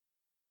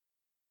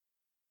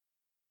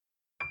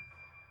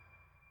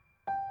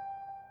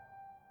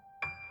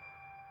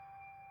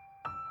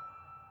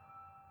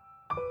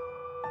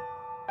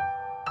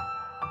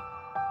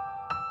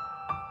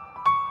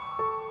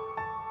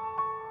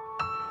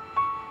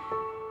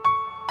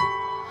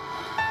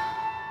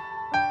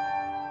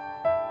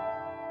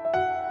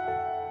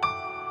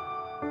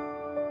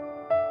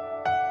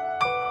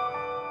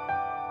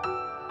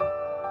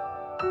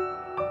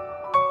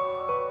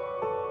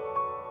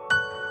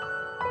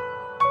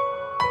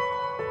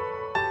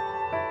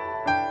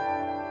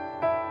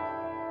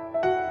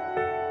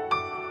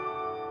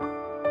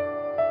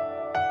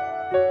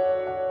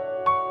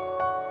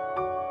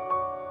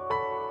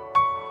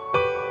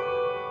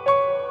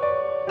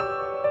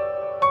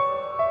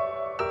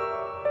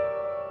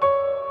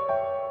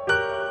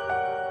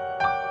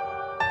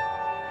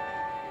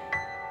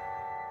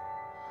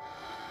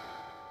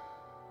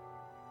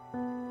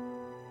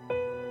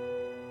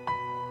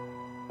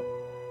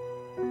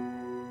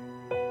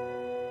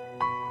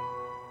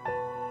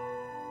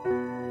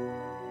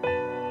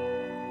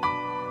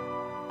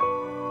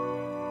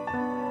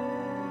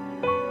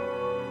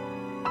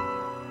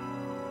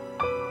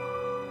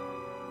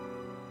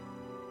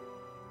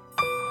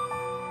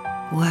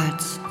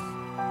words,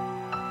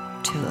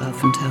 too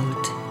often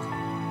told,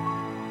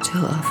 too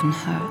often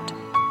heard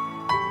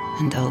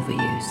and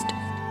overused.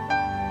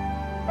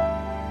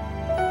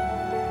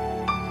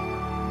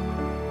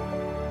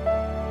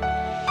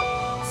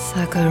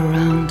 Circle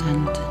around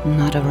and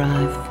not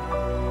arrive,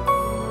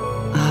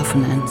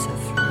 often answer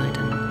flight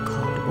in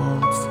cold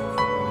walls,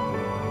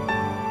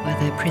 where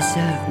they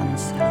preserve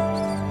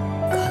themselves,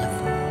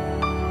 colorful.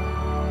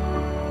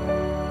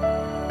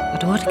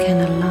 But what can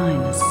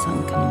align a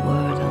sunken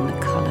word on the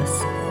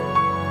colors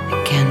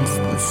against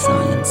the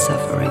silent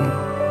suffering?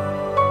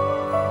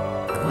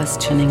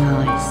 Questioning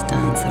eyes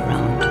dance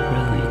around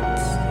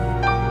ruins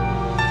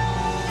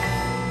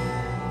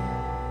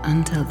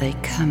until they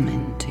come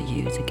into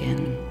use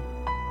again,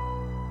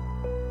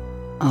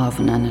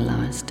 often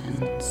analyzed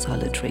in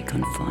solitary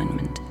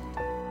confinement,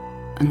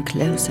 and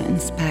closer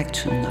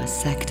inspection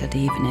dissected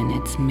even in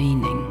its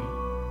meaning,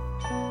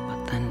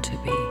 but then to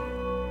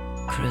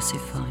be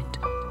crucified.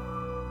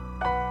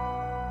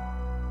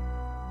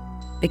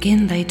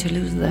 Begin they to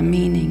lose their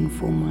meaning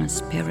for my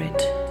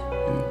spirit,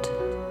 and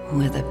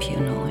with a pure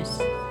noise.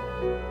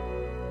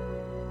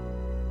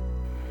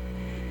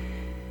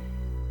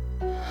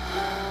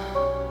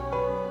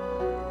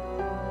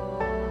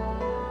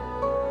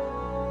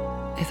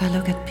 If I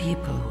look at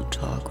people who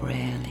talk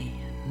rarely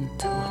and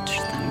watch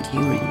them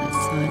during the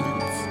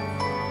silence,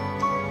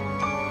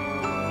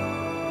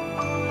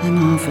 I'm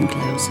often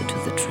closer to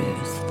the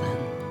truth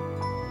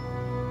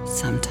than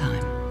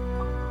sometime.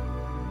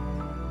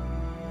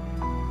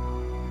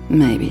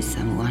 Maybe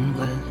someone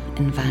will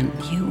invent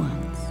new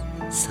ones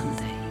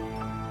someday.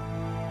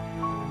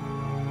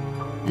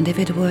 And if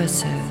it were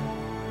so,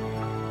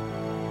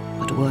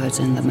 but words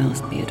in the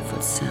most beautiful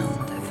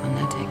sound, their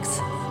phonetics,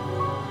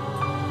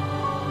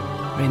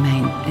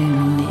 remain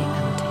only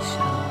empty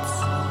shells.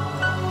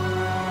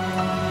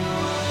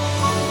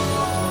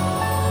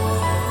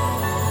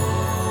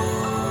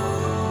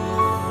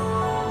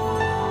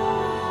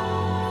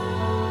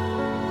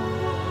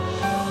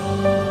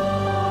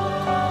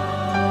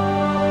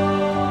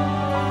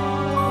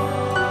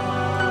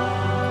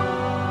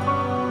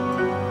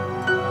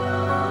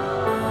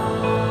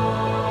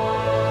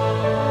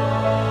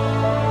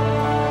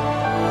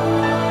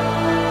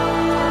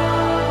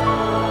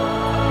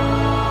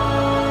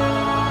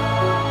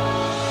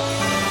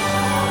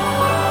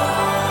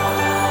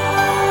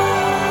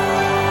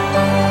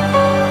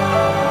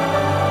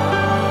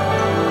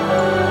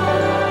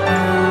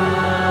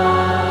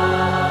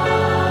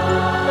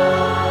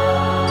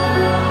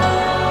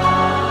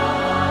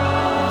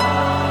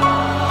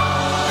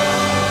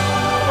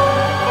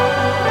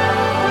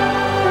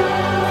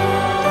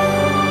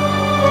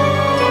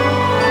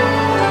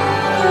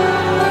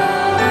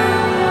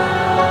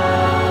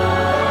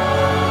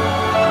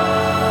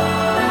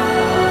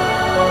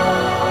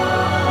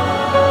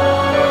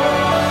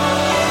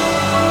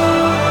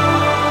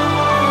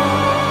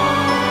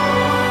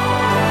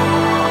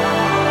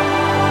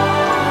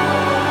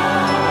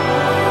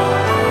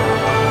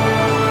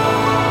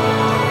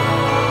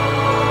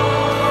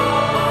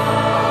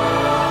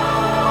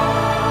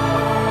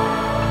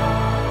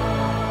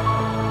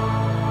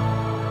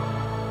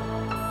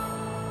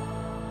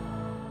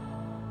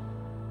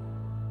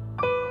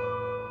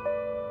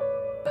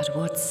 But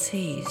what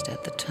seized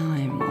at the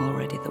time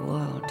already the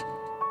world?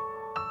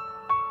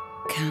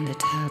 Can't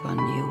it help on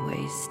new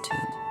ways to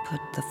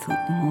put the foot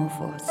more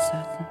for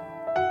certain?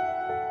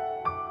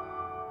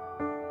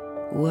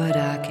 Word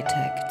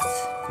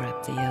architects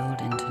grab the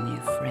old into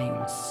new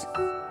frames,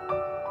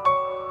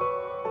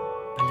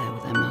 blow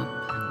them up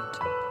and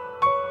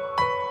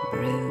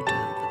brood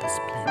over the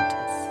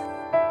splinters.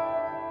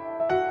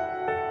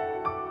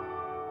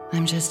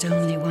 I'm just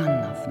only one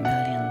of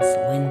millions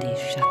windy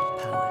shut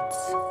poets.